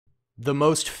the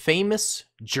most famous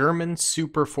German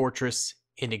superfortress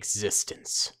in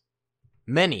existence.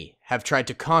 Many have tried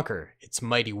to conquer its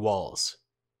mighty walls,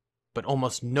 but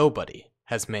almost nobody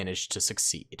has managed to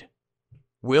succeed.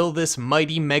 Will this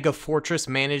mighty mega fortress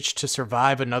manage to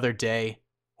survive another day,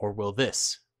 or will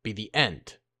this be the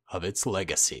end of its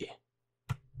legacy?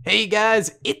 Hey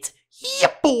guys, it's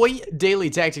your boy, Daily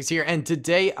Tactics here, and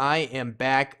today I am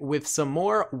back with some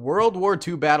more World War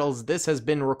II battles. This has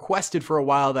been requested for a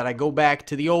while that I go back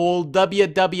to the old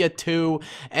WW2,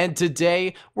 and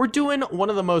today we're doing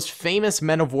one of the most famous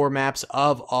Men of War maps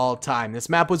of all time. This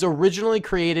map was originally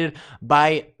created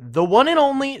by the one and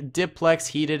only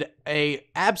DiplexHeated, a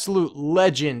absolute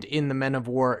legend in the Men of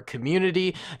War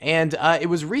community, and it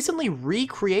was recently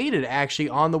recreated actually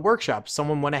on the workshop.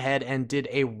 Someone went ahead and did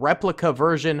a replica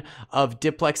version of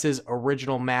Diplex's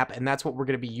original map, and that's what we're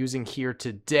going to be using here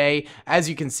today. As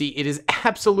you can see, it is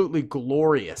absolutely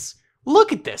glorious.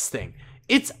 Look at this thing.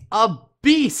 It's a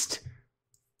beast.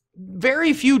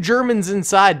 Very few Germans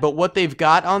inside, but what they've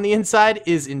got on the inside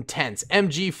is intense.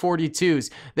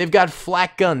 MG42s, they've got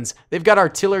flak guns, they've got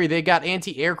artillery, they've got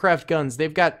anti-aircraft guns,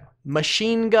 they've got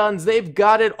machine guns, they've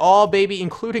got it all, baby,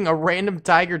 including a random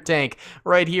Tiger tank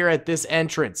right here at this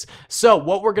entrance. So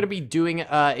what we're going to be doing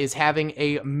is having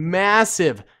a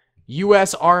massive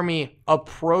U.S. Army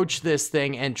approach this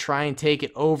thing and try and take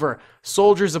it over.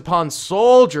 Soldiers upon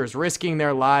soldiers risking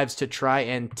their lives to try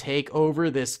and take over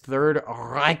this Third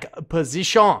Reich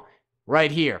position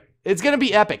right here. It's going to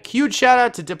be epic. Huge shout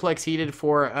out to DiplexHeated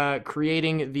for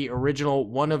creating the original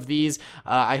one of these.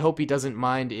 I hope he doesn't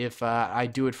mind if I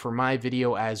do it for my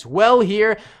video as well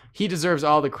here. He deserves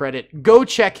all the credit. Go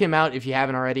check him out if you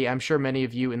haven't already. I'm sure many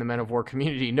of you in the Men of War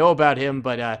community know about him,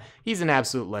 but he's an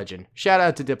absolute legend. Shout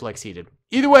out to DiplexHeated.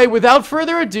 Either way, without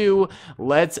further ado,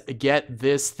 let's get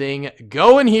this thing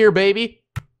going here, baby.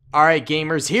 All right,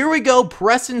 gamers, here we go.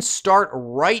 Press and start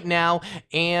right now,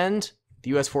 and the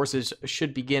U.S. forces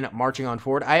should begin marching on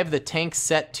forward. I have the tanks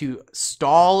set to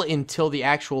stall until the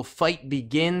actual fight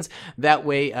begins. That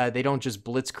way, they don't just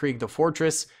blitzkrieg the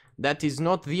fortress. That is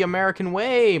not the American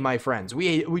way, my friends.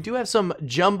 We do have some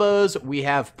Jumbos, we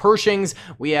have Pershings,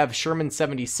 we have Sherman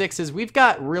 76s. We've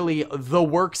got really the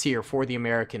works here for the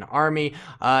American army,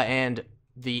 and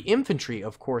the infantry,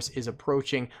 of course, is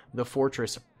approaching the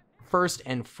fortress first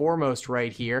and foremost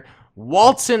right here.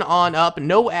 Waltzing on up,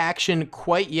 no action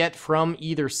quite yet from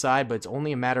either side, but it's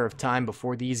only a matter of time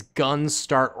before these guns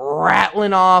start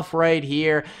rattling off right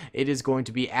here. It is going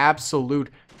to be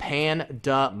absolute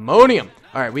pandemonium.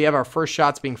 All right, we have our first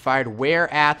shots being fired.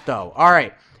 Where at, though? All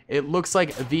right. It looks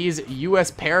like these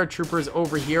U.S. paratroopers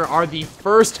over here are the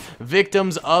first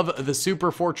victims of the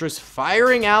Superfortress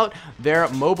firing out. They're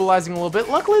mobilizing a little bit.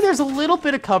 Luckily, there's a little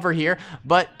bit of cover here,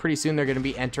 but pretty soon they're going to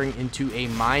be entering into a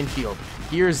minefield.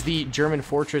 Here's the German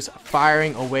fortress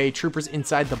firing away. Troopers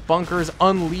inside the bunkers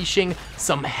unleashing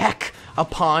some heck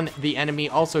upon the enemy.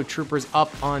 Also, troopers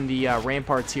up on the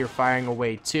ramparts here firing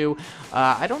away too.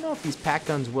 I don't know if these pack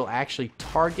guns will actually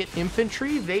target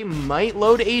infantry. They might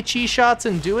load HE shots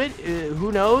and do it.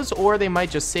 Who knows? Or they might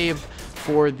just save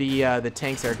for the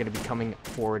tanks that are going to be coming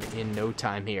forward in no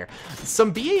time here.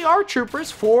 Some BAR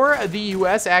troopers for the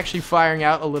U.S. actually firing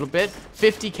out a little bit.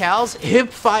 50 cals, hip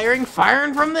firing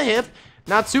from the hip.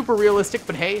 Not super realistic,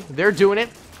 but hey, they're doing it.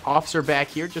 Officer back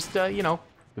here, just you know,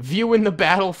 viewing the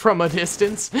battle from a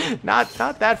distance. Not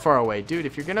that far away, dude.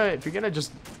 If you're gonna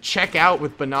just check out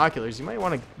with binoculars, you might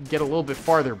want to get a little bit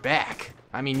farther back.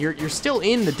 I mean, you're still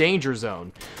in the danger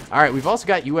zone. All right, we've also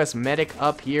got U.S. medic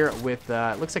up here with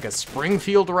looks like a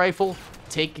Springfield rifle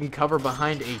taking cover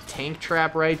behind a tank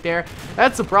trap right there.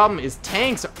 That's the problem, is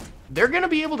tanks, they're going to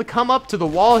be able to come up to the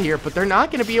wall here, but they're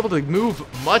not going to be able to move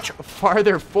much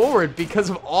farther forward because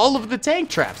of all of the tank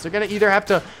traps. They're going to either have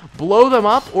to blow them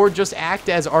up or just act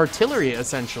as artillery,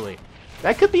 essentially.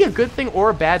 That could be a good thing or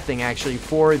a bad thing, actually,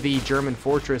 for the German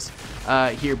fortress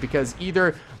here, because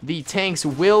either the tanks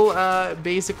will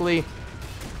basically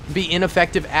be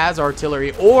ineffective as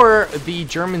artillery, or the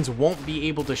Germans won't be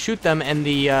able to shoot them, and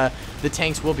the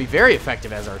tanks will be very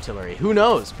effective as artillery. Who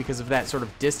knows, because of that sort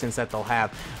of distance that they'll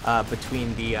have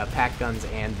between the pack guns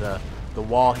and the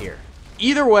wall here.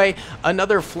 Either way,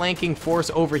 another flanking force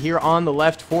over here on the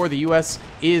left for the U.S.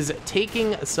 is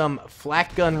taking some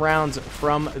flak gun rounds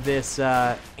from this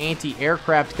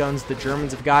anti-aircraft guns the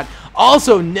Germans have got.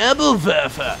 Also,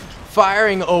 Nebelwerfer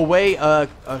firing away a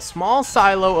small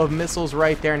silo of missiles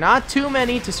right there. Not too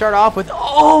many to start off with.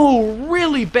 Oh,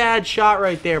 really bad shot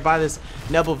right there by this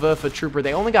Nebelwerfer trooper.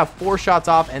 They only got 4 shots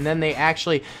off, and then they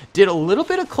actually did a little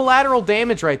bit of collateral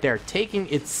damage right there,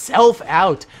 taking itself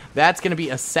out. That's going to be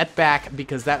a setback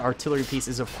because that artillery piece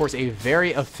is, of course, a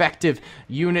very effective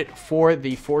unit for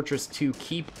the fortress to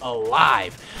keep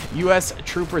alive. U.S.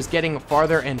 troopers getting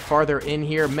farther and farther in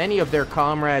here. Many of their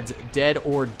comrades dead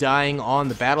or dying on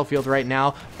the battlefield right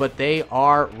now, but they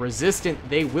are resistant.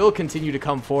 They will continue to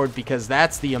come forward because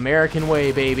that's the American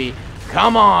way, baby.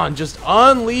 Come on, just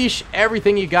unleash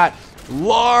everything you got.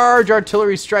 Large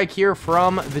artillery strike here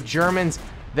from the Germans.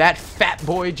 That fat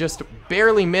boy just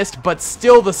barely missed, but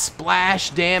still the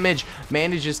splash damage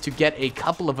manages to get a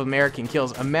couple of American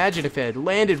kills. Imagine if it had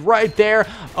landed right there.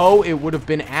 Oh, it would have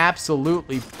been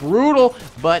absolutely brutal,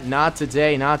 but not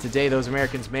today, not today. Those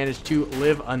Americans managed to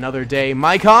live another day.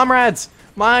 My comrades,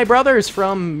 my brothers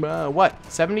from, what,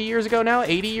 70 years ago now?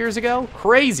 80 years ago?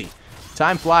 Crazy.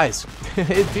 Time flies.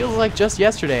 It feels like just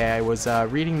yesterday I was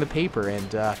reading the paper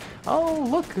and, oh,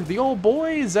 look, the old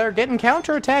boys are getting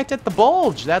counterattacked at the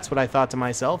Bulge. That's what I thought to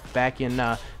myself back in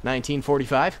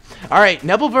 1945. All right,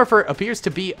 Nebelwerfer appears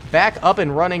to be back up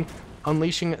and running,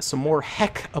 unleashing some more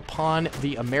heck upon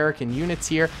the American units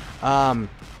here.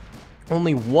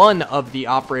 Only one of the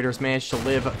operators managed to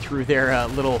live through their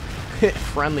little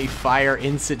friendly fire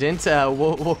incident.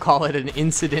 We'll call it an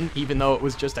incident, even though it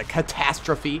was just a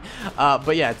catastrophe.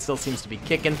 But yeah, it still seems to be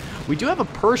kicking. We do have a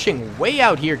Pershing way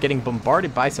out here getting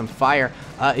bombarded by some fire.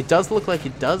 It does look like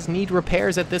it does need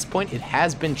repairs at this point. It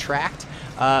has been tracked.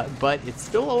 But it's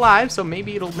still alive, so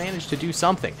maybe it'll manage to do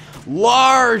something.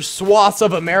 Large swaths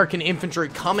of American infantry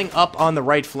coming up on the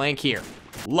right flank here.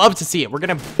 Love to see it. We're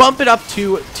going to bump it up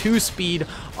to 2 speed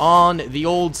on the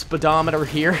old speedometer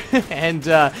here and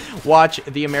watch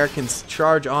the Americans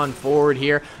charge on forward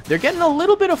here. They're getting a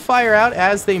little bit of fire out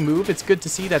as they move. It's good to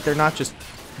see that they're not just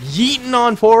yeeting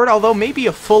on forward, although maybe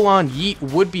a full-on yeet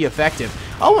would be effective.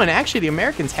 Oh, and actually the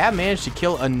Americans have managed to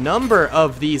kill a number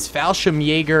of these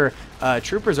Fallschirmjäger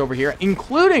troopers over here,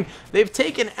 including they've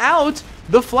taken out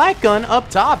the flak gun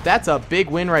up top. That's a big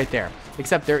win right there.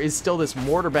 Except there is still this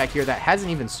mortar back here that hasn't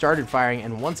even started firing,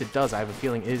 and once it does, I have a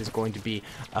feeling it is going to be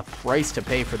a price to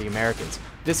pay for the Americans.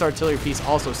 This artillery piece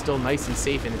also still nice and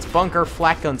safe in its bunker.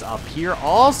 Flak guns up here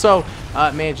also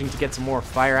managing to get some more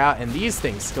fire out, and these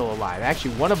things still alive.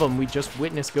 Actually, one of them we just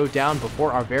witnessed go down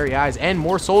before our very eyes, and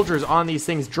more soldiers on these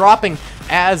things dropping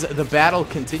as the battle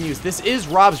continues. This is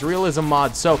Robz Realism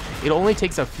mod, so it only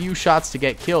takes a few shots to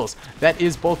get kills. That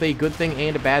is both a good thing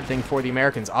and a bad thing for the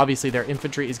Americans. Obviously, their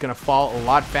infantry is going to fall a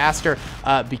lot faster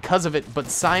because of it, but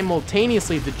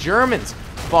simultaneously, the Germans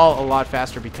fall a lot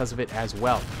faster because of it as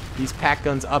well. These pack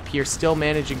guns up here still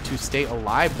managing to stay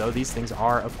alive, though. These things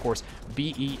are, of course,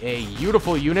 BEA.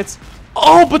 Beautiful units.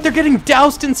 Oh, but they're getting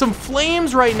doused in some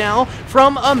flames right now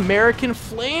from American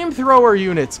flamethrower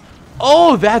units.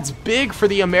 Oh, that's big for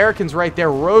the Americans right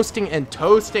there, roasting and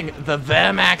toasting the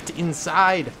Wehrmacht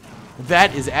inside.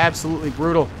 That is absolutely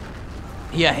brutal.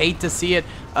 You hate to see it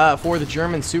for the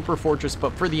German Superfortress,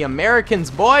 but for the Americans,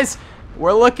 boys,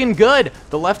 we're looking good.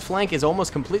 The left flank is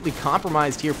almost completely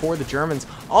compromised here for the Germans.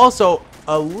 Also,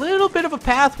 a little bit of a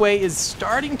pathway is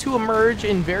starting to emerge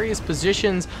in various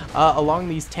positions along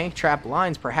these tank trap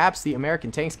lines. Perhaps the American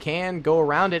tanks can go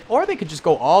around it, or they could just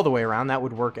go all the way around. That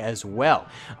would work as well.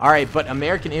 All right, but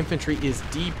American infantry is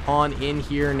deep on in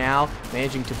here now,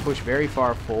 managing to push very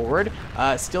far forward.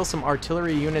 Still some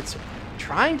artillery units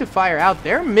trying to fire out.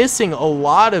 They're missing a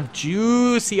lot of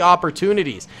juicy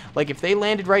opportunities. Like if they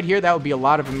landed right here, that would be a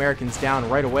lot of Americans down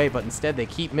right away, but instead they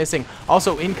keep missing.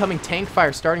 Also, incoming tank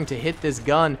fire starting to hit this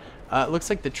gun. It looks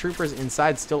like the troopers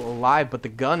inside still alive, but the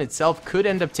gun itself could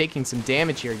end up taking some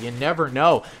damage here. You never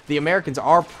know. The Americans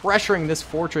are pressuring this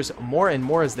fortress more and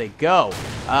more as they go.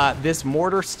 This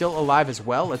mortar still alive as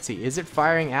well. Let's see, is it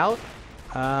firing out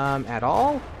at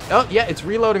all? Oh yeah, it's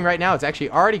reloading right now. It's actually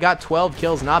already got 12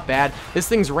 kills. Not bad. This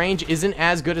thing's range isn't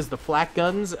as good as the flak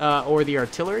guns or the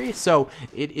artillery, so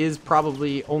it is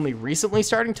probably only recently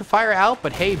starting to fire out,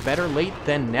 but hey, better late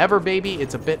than never, baby.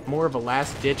 It's a bit more of a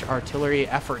last-ditch artillery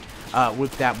effort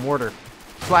with that mortar.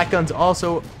 Flak guns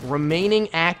also remaining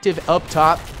active up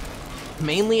top,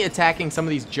 mainly attacking some of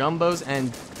these jumbos,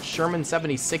 and Sherman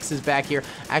 76s back here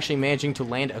actually managing to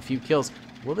land a few kills.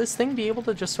 Will this thing be able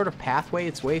to just sort of pathway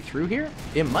its way through here?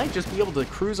 It might just be able to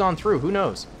cruise on through. Who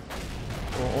knows?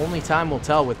 Well, only time will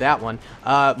tell with that one.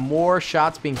 More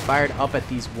shots being fired up at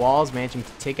these walls, managing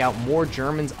to take out more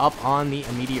Germans up on the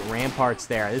immediate ramparts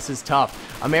there. This is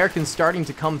tough. Americans starting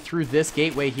to come through this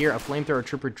gateway here. A flamethrower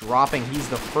trooper dropping. He's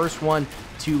the first one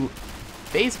to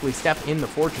basically step in the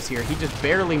fortress here. He just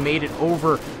barely made it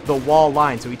over the wall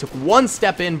line, so he took one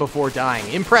step in before dying.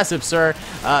 Impressive, sir.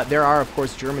 There are, of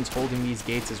course, Germans holding these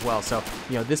gates as well, so,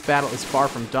 you know, this battle is far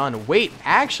from done. Wait,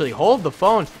 actually, hold the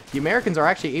phone. The Americans are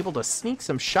actually able to sneak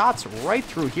some shots right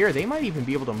through here. They might even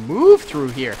be able to move through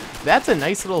here. That's a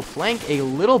nice little flank, a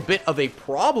little bit of a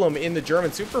problem in the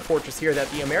German Superfortress here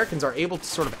that the Americans are able to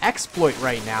sort of exploit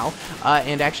right now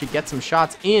and actually get some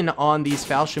shots in on these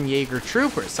Fallschirmjäger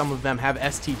troopers. Some of them have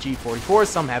STG-44s,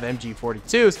 some have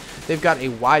MG-42s. They've got a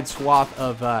wide swath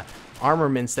of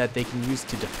armaments that they can use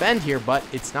to defend here, but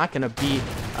it's not going to be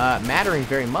mattering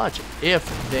very much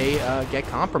if they get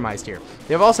compromised here.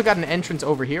 They've also got an entrance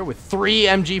over here with 3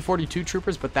 MG-42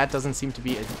 troopers, but that doesn't seem to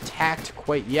be attacked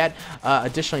quite yet.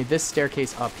 Additionally, this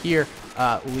staircase up here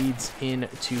leads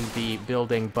into the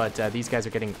building, but these guys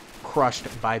are getting crushed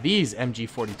by these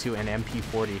MG-42 and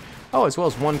MP-40. Oh, as well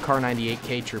as one Car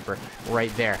 98K trooper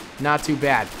right there. Not too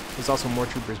bad. There's also more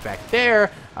troopers back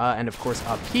there, and of course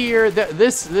up here.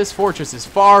 This fortress is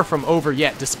far from over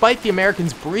yet. Despite the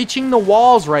Americans breaching the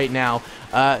walls right now,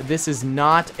 this is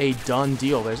not a done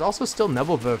deal. There's also still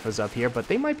Nebelwerfers up here, but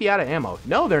they might be out of ammo.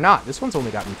 No, they're not. This one's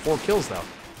only gotten 4 kills, though.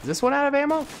 Is this one out of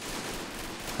ammo?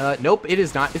 Nope, it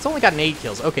is not. It's only gotten 8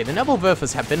 kills. Okay, the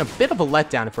Nebelwerfers have been a bit of a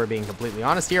letdown, if we're being completely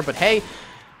honest here, but hey,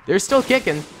 they're still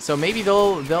kicking, so maybe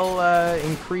they'll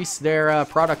increase their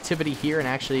productivity here and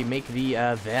actually make the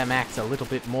Wehrmacht a little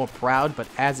bit more proud, but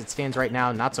as it stands right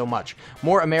now, not so much.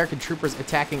 More American troopers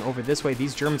attacking over this way.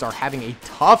 These Germans are having a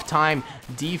tough time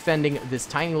defending this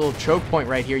tiny little choke point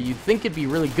right here. You'd think it'd be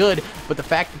really good, but the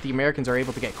fact that the Americans are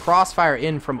able to get crossfire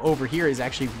in from over here is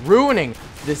actually ruining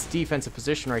this defensive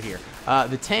position right here.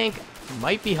 The tank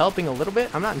might be helping a little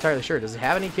bit. I'm not entirely sure. Does it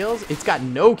have any kills? It's got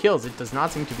no kills. It does not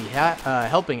seem to be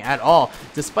helping at all,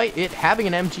 despite it having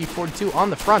an MG-42 on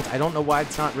the front. I don't know why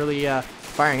it's not really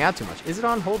firing out too much. Is it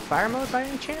on hold fire mode by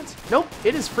any chance? Nope.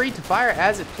 It is free to fire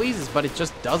as it pleases, but it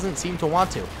just doesn't seem to want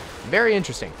to. Very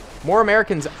interesting. More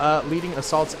Americans leading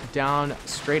assaults down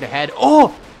straight ahead.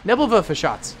 Oh! Nebelwerfer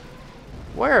shots.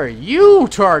 Where are you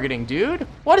targeting, dude?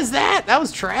 What is that? That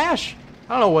was trash.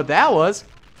 I don't know what that was.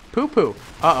 Poo-poo.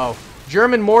 Uh-oh.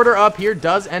 German mortar up here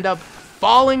does end up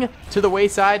falling to the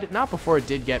wayside. Not before it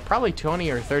did get probably 20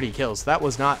 or 30 kills. That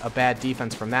was not a bad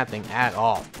defense from that thing at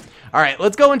all. All right,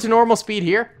 let's go into normal speed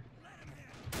here.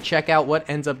 Check out what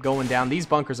ends up going down. These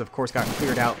bunkers, of course, got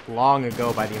cleared out long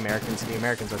ago by the Americans. The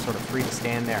Americans are sort of free to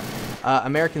stand there.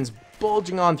 Americans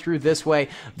bulging on through this way.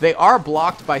 They are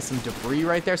blocked by some debris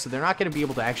right there, so they're not going to be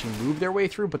able to actually move their way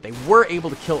through, but they were able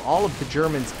to kill all of the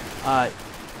Germans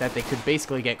that they could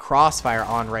basically get crossfire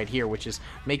on right here, which is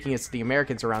making it so the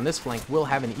Americans around this flank will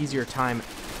have an easier time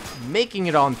making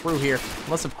it on through here,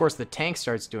 unless of course the tank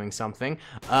starts doing something.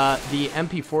 The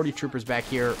MP-40 troopers back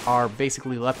here are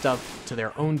basically left up to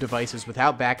their own devices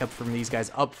without backup from these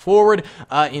guys up forward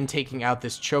in taking out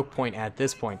this choke point at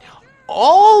this point.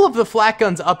 All of the flak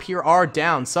guns up here are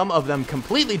down, some of them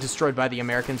completely destroyed by the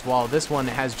Americans, while this one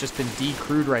has just been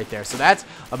decrewed right there. So that's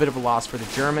a bit of a loss for the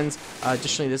Germans.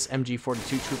 Additionally, this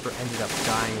MG-42 trooper ended up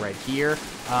dying right here.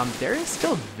 There is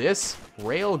still this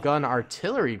railgun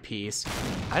artillery piece.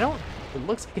 It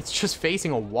looks like it's just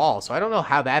facing a wall, so I don't know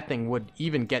how that thing would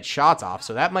even get shots off,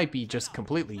 so that might be just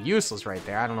completely useless right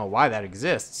there. I don't know why that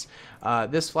exists.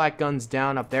 This flak gun's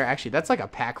down up there. Actually, that's like a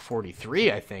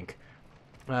PaK-43, I think.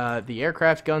 The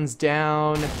aircraft gun's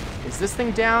down. Is this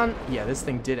thing down? Yeah, this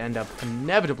thing did end up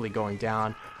inevitably going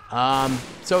down.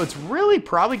 So it's really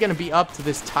probably going to be up to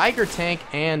this Tiger tank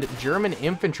and German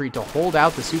infantry to hold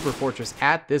out the Superfortress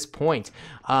at this point.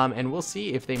 And we'll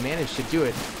see if they manage to do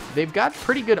it. They've got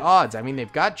pretty good odds. I mean,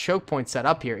 they've got choke points set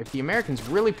up here. If the Americans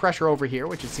really pressure over here,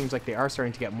 which it seems like they are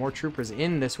starting to get more troopers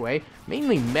in this way,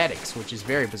 mainly medics, which is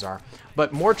very bizarre,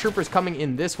 but more troopers coming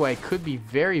in this way could be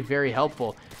very, very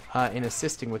helpful in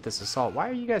assisting with this assault. Why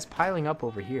are you guys piling up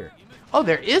over here? Oh,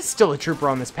 there is still a trooper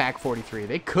on this PaK-43.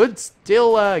 They could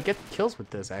still get kills with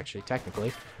this, actually,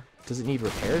 technically. Does it need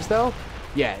repairs, though?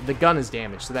 Yeah, the gun is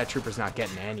damaged, so that trooper's not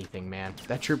getting anything, man.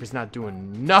 That trooper's not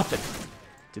doing nothing.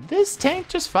 Did this tank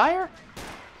just fire?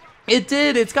 It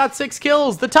did. It's got 6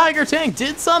 kills. The Tiger tank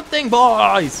did something,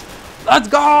 boys. Let's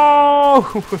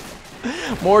go!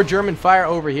 More German fire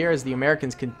over here as the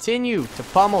Americans continue to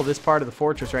pummel this part of the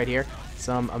fortress right here.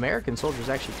 Some American soldiers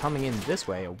actually coming in this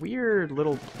way. A weird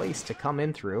little place to come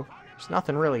in through. There's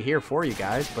nothing really here for you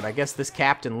guys, but I guess this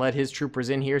captain led his troopers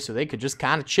in here so they could just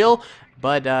kind of chill.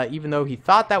 But even though he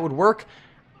thought that would work,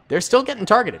 they're still getting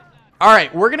targeted. All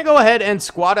right, we're going to go ahead and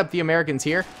squad up the Americans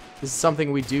here. This is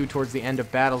something we do towards the end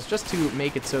of battles just to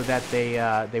make it so that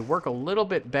they work a little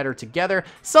bit better together.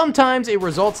 Sometimes it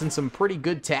results in some pretty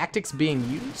good tactics being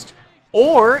used.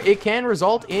 or it can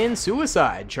result in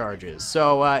suicide charges.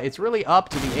 So it's really up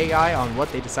to the AI on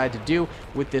what they decide to do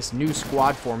with this new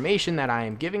squad formation that I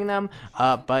am giving them.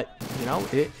 But, you know,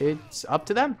 it's up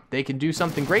to them. They can do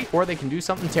something great or they can do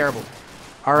something terrible.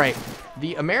 All right,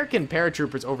 the American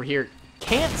paratroopers over here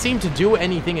can't seem to do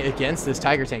anything against this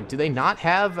Tiger tank. Do they not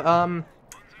have,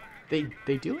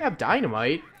 they do have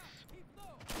dynamite.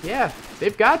 Yeah,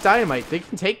 they've got dynamite. They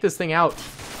can take this thing out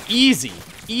easy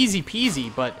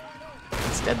peasy, but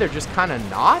instead they're just kind of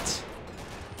not.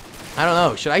 I don't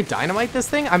know. Should I dynamite this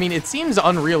thing? I mean, it seems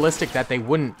unrealistic that they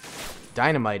wouldn't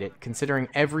dynamite it, considering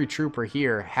every trooper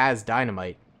here has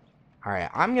dynamite. All right,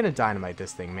 I'm going to dynamite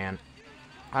this thing, man.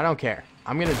 I don't care.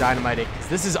 I'm going to dynamite it because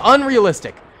this is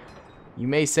unrealistic. You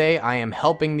may say I am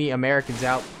helping the Americans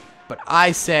out, but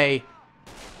I say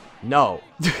no.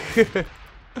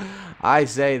 I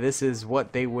say this is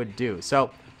what they would do.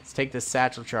 So let's take this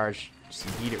satchel charge, just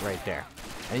eat it right there.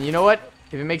 And you know what?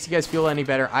 If it makes you guys feel any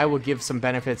better, I will give some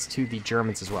benefits to the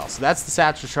Germans as well. So that's the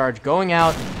satchel charge going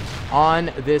out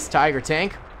on this Tiger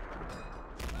tank.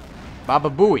 Baba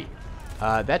Booey.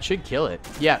 That should kill it.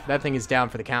 Yeah, that thing is down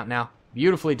for the count now.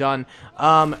 Beautifully done.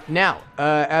 Now,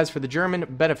 as for the German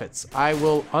benefits, I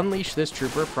will unleash this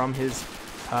trooper from his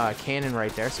cannon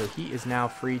right there. So he is now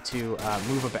free to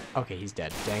move about. Okay, he's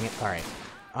dead. Dang it. All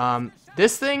right.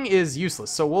 This thing is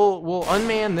useless. So we'll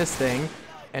unman this thing,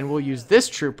 and we'll use this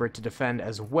trooper to defend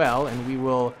as well. And we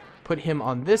will put him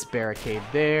on this barricade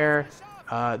there.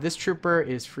 This trooper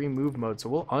is free move mode, so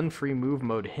we'll unfree move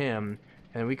mode him.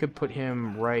 And we could put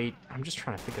him right. I'm just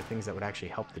trying to think of things that would actually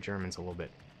help the Germans a little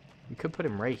bit. We could put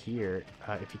him right here.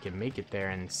 If he can make it there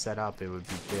and set up, it would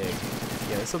be big.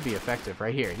 Yeah, this will be effective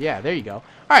right here. Yeah, there you go. All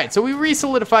right, so we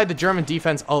re-solidified the German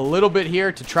defense a little bit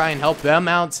here to try and help them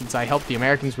out since I helped the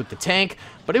Americans with the tank.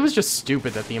 But it was just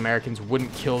stupid that the Americans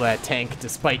wouldn't kill that tank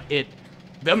despite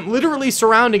them literally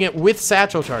surrounding it with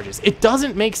satchel charges. It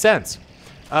doesn't make sense.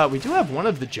 We do have one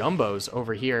of the jumbos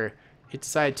over here. It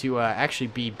decided to actually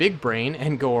be big brain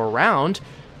and go around.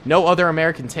 No other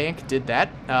American tank did that.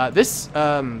 This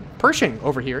Pershing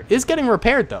over here is getting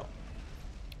repaired, though.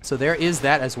 So there is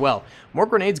that as well. More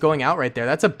grenades going out right there.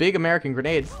 That's a big American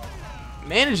grenade.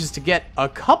 Manages to get a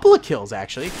couple of kills,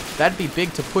 actually. That'd be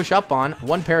big to push up on.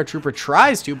 One paratrooper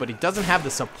tries to, but he doesn't have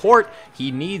the support he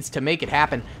needs to make it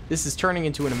happen. This is turning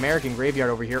into an American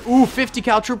graveyard over here. Ooh, 50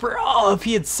 cal trooper. Oh, if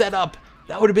he had set up,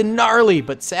 that would have been gnarly.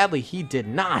 But sadly, he did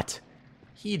not.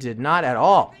 He did not at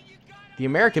all. The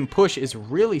American push is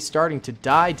really starting to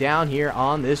die down here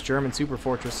on this German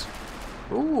Superfortress.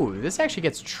 Ooh, this actually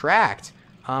gets tracked.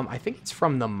 I think it's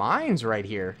from the mines right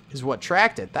here is what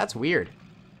tracked it. That's weird.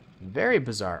 Very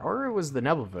bizarre. Or it was the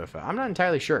Nebelwerfer. I'm not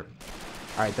entirely sure.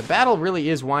 All right, the battle really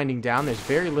is winding down. There's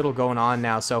very little going on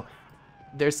now, so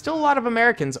there's still a lot of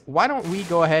Americans. Why don't we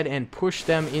go ahead and push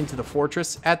them into the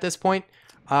fortress at this point?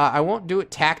 I won't do it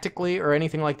tactically or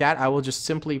anything like that. I will just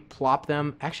simply plop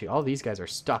them. Actually, all these guys are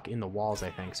stuck in the walls, I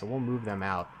think, so we'll move them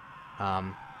out.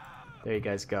 There you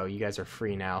guys go. You guys are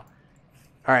free now.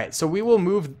 All right, so we will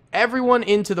move everyone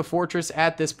into the fortress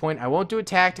at this point. I won't do it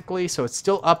tactically, so it's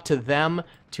still up to them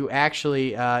to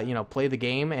actually, you know, play the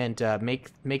game and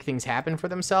make things happen for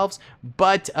themselves.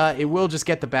 But it will just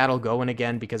get the battle going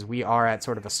again because we are at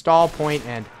sort of a stall point,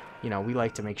 and you know, we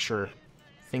like to make sure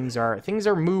things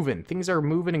are moving. Things are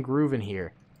moving and grooving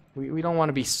here. We don't want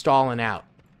to be stalling out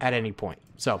at any point.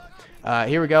 So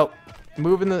here we go,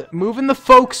 moving the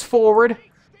folks forward.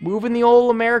 Moving the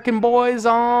old American boys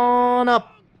on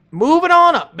up. Moving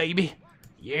on up, baby.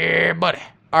 Yeah, buddy.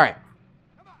 All right.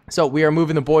 So we are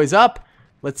moving the boys up.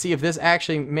 Let's see if this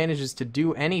actually manages to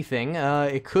do anything.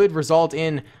 It could result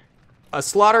in a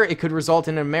slaughter. It could result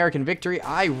in an American victory.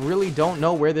 I really don't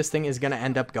know where this thing is going to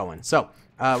end up going. So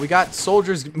we got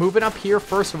soldiers moving up here,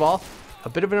 first of all. A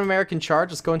bit of an American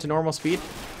charge. Let's go into normal speed.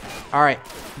 All right,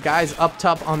 guys up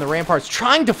top on the ramparts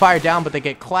trying to fire down, but they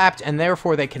get clapped, and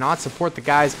therefore they cannot support the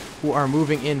guys who are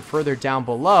moving in further down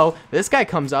below. This guy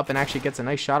comes up and actually gets a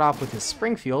nice shot off with his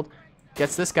Springfield.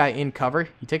 Gets this guy in cover.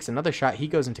 He takes another shot. He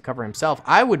goes into cover himself.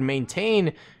 I would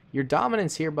maintain your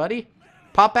dominance here, buddy.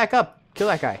 Pop back up. Kill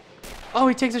that guy. Oh,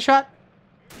 he takes a shot.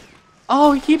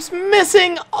 Oh, he keeps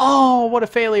missing. Oh, what a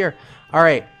failure. All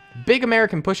right. Big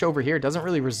American push over here. Doesn't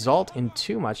really result in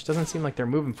too much. Doesn't seem like they're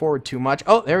moving forward too much.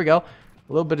 Oh, there we go.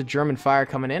 A little bit of German fire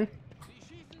coming in.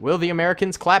 Will the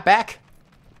Americans clap back?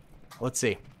 Let's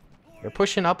see. They're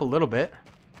pushing up a little bit.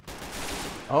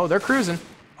 Oh, they're cruising.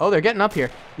 Oh, they're getting up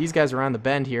here. These guys around the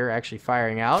bend here actually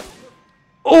firing out.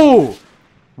 Oh!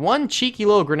 One cheeky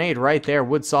little grenade right there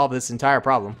would solve this entire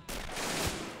problem.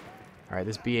 All right,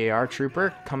 this BAR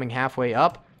trooper coming halfway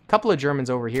up. A couple of Germans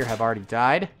over here have already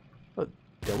died.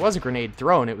 There was a grenade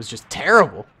thrown. It was just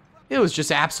terrible. It was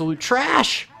just absolute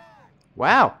trash.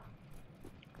 Wow.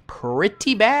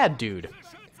 Pretty bad, dude.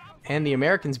 And the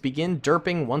Americans begin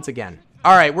derping once again.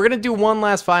 All right, we're going to do one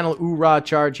last final oorah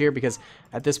charge here because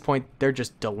at this point, they're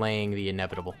just delaying the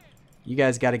inevitable. You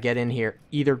guys got to get in here,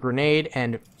 either grenade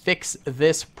and fix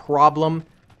this problem.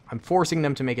 I'm forcing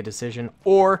them to make a decision,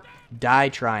 or die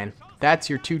trying. That's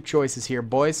your two choices here,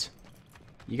 boys.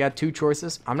 You got two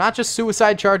choices. I'm not just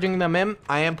suicide charging them in.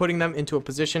 I am putting them into a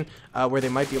position where they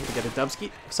might be able to get a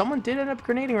dubski. Someone did end up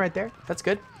grenading right there. That's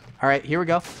good. All right, here we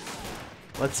go.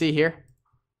 Let's see here.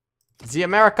 The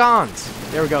Americans.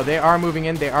 There we go. They are moving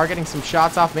in. They are getting some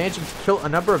shots off, managing to kill a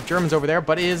number of Germans over there,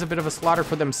 but it is a bit of a slaughter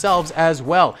for themselves as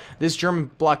well. This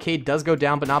German blockade does go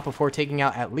down, but not before taking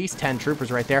out at least 10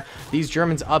 troopers right there. These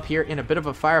Germans up here in a bit of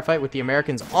a firefight with the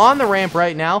Americans on the ramp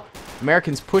right now.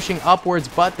 Americans pushing upwards,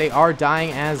 but they are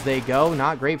dying as they go.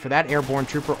 Not great for that airborne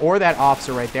trooper or that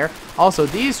officer right there. Also,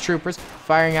 these troopers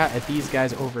firing out at these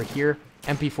guys over here.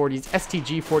 MP40s,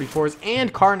 STG-44s,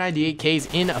 and Kar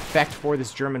 98Ks in effect for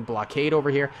this German blockade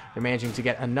over here. They're managing to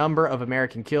get a number of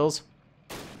American kills.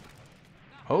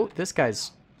 Oh, this guy's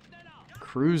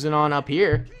cruising on up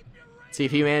here. Let's see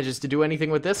if he manages to do anything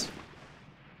with this.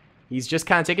 He's just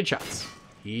kind of taking shots.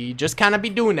 He just kind of be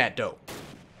doing that, though.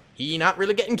 He not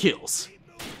really getting kills.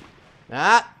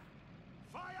 Ah.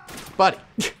 Buddy.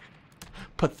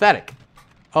 Pathetic.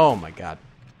 Oh, my God.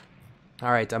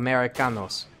 All right,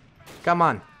 Americanos. Come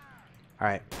on. All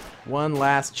right. One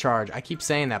last charge. I keep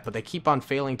saying that, but they keep on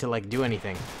failing to, like, do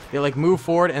anything. They, like, move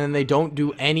forward, and then they don't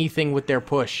do anything with their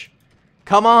push.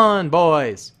 Come on,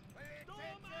 boys.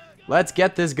 Let's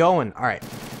get this going. All right.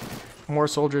 More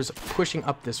soldiers pushing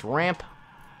up this ramp.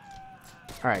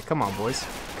 All right. Come on, boys.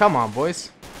 Come on,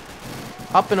 boys.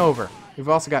 Up and over. We've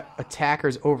also got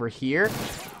attackers over here.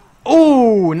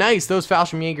 Oh, nice. Those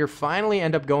Fallschirmjäger finally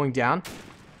end up going down.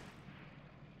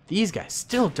 These guys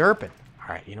still derping. All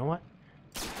right, you know what?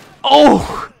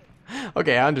 Oh!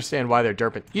 Okay, I understand why they're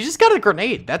derping. You just got a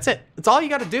grenade. That's it. That's all you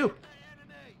got to do.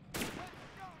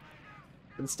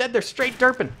 Instead, they're straight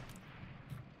derping.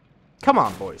 Come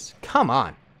on, boys. Come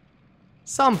on.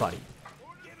 Somebody.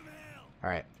 All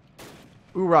right.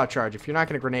 Oorah charge. If you're not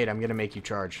going to grenade, I'm going to make you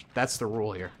charge. That's the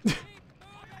rule here.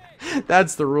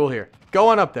 That's the rule here. Go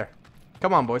on up there.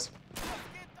 Come on, boys.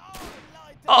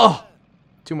 Oh!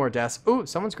 2 more deaths. Ooh,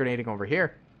 someone's grenading over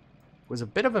here. Was a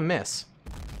bit of a miss.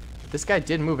 This guy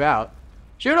did move out.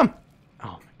 Shoot him!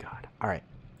 Oh my God. All right.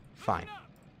 Fine.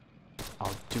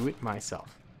 I'll do it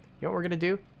myself. You know what we're going to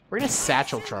do? We're going to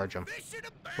satchel charge them.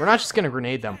 We're not just going to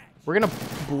grenade them. We're going to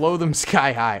blow them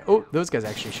sky high. Oh, those guys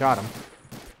actually shot him.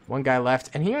 One guy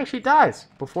left, and he actually dies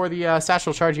before the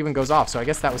satchel charge even goes off. So I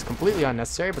guess that was completely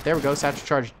unnecessary, but there we go. Satchel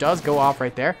charge does go off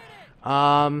right there.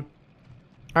 All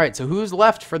right, so who's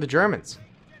left for the Germans?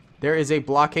 There is a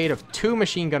blockade of 2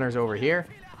 machine gunners over here.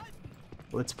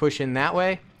 Let's push in that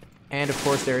way. And, of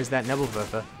course, there is that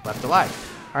Nebelwerfer left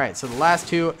alive. All right, so the last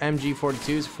 2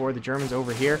 MG42s for the Germans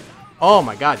over here. Oh,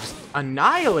 my God, just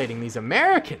annihilating these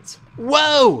Americans.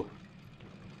 Whoa!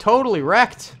 Totally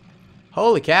wrecked.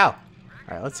 Holy cow.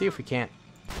 All right, let's see if we can't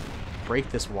break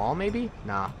this wall, maybe?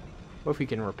 Nah. What if we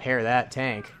can repair that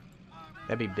tank?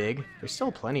 That'd be big. There's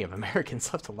still plenty of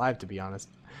Americans left alive, to be honest.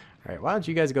 All right, why don't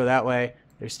you guys go that way?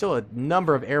 There's still a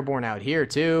number of airborne out here,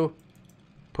 too.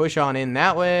 Push on in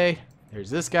that way. There's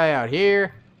this guy out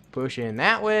here. Push in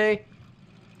that way.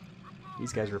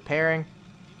 These guys repairing.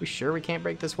 We sure we can't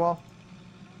break this wall?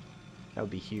 That would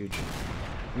be huge.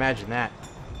 Imagine that.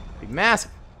 It'd be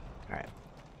massive. All right,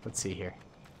 let's see here.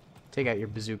 Take out your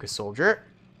bazooka soldier.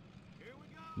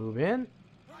 Move in.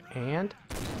 And...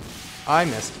 I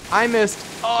missed. I missed.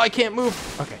 Oh, I can't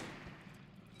move. Okay.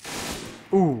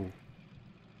 Ooh.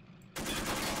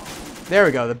 There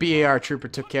we go. The BAR trooper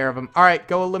took care of him. All right,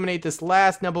 go eliminate this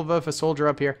last Nebelwerfer soldier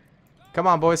up here. Come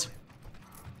on, boys.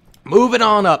 Moving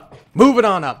on up. Moving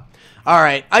on up. All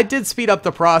right, I did speed up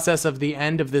the process of the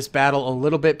end of this battle a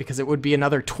little bit because it would be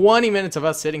another 20 minutes of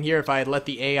us sitting here if I had let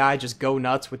the AI just go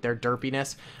nuts with their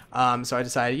derpiness. So I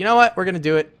decided, you know what? We're going to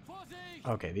do it.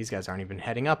 Okay, these guys aren't even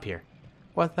heading up here.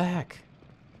 What the heck?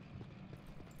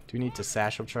 Do we need to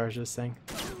satchel charge this thing?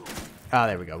 Oh,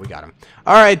 there we go. We got him.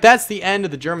 All right, that's the end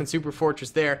of the German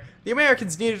Superfortress there. The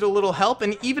Americans needed a little help,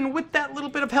 and even with that little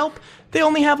bit of help, they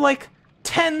only have like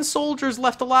 10 soldiers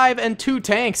left alive and 2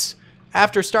 tanks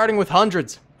after starting with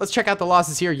hundreds. Let's check out the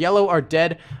losses here. Yellow are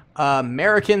dead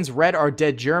Americans. Red are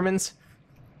dead Germans.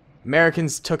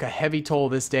 Americans took a heavy toll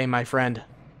this day, my friend.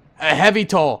 A heavy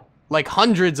toll. Like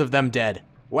hundreds of them dead.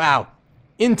 Wow.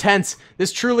 intense.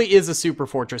 This truly is a super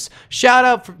fortress. Shout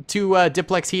out to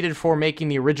DiplexHeated for making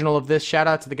the original of this. Shout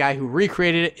out to the guy who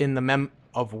recreated it in the Mem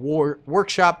of War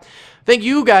workshop. Thank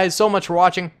you guys so much for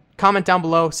watching. Comment down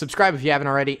below, subscribe if you haven't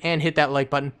already, and hit that like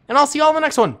button. And I'll see you all in the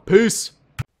next one. Peace!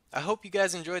 I hope you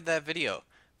guys enjoyed that video.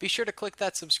 Be sure to click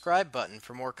that subscribe button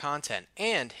for more content,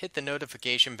 and hit the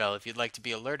notification bell if you'd like to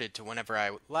be alerted to whenever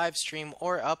I live stream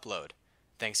or upload.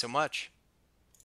 Thanks so much.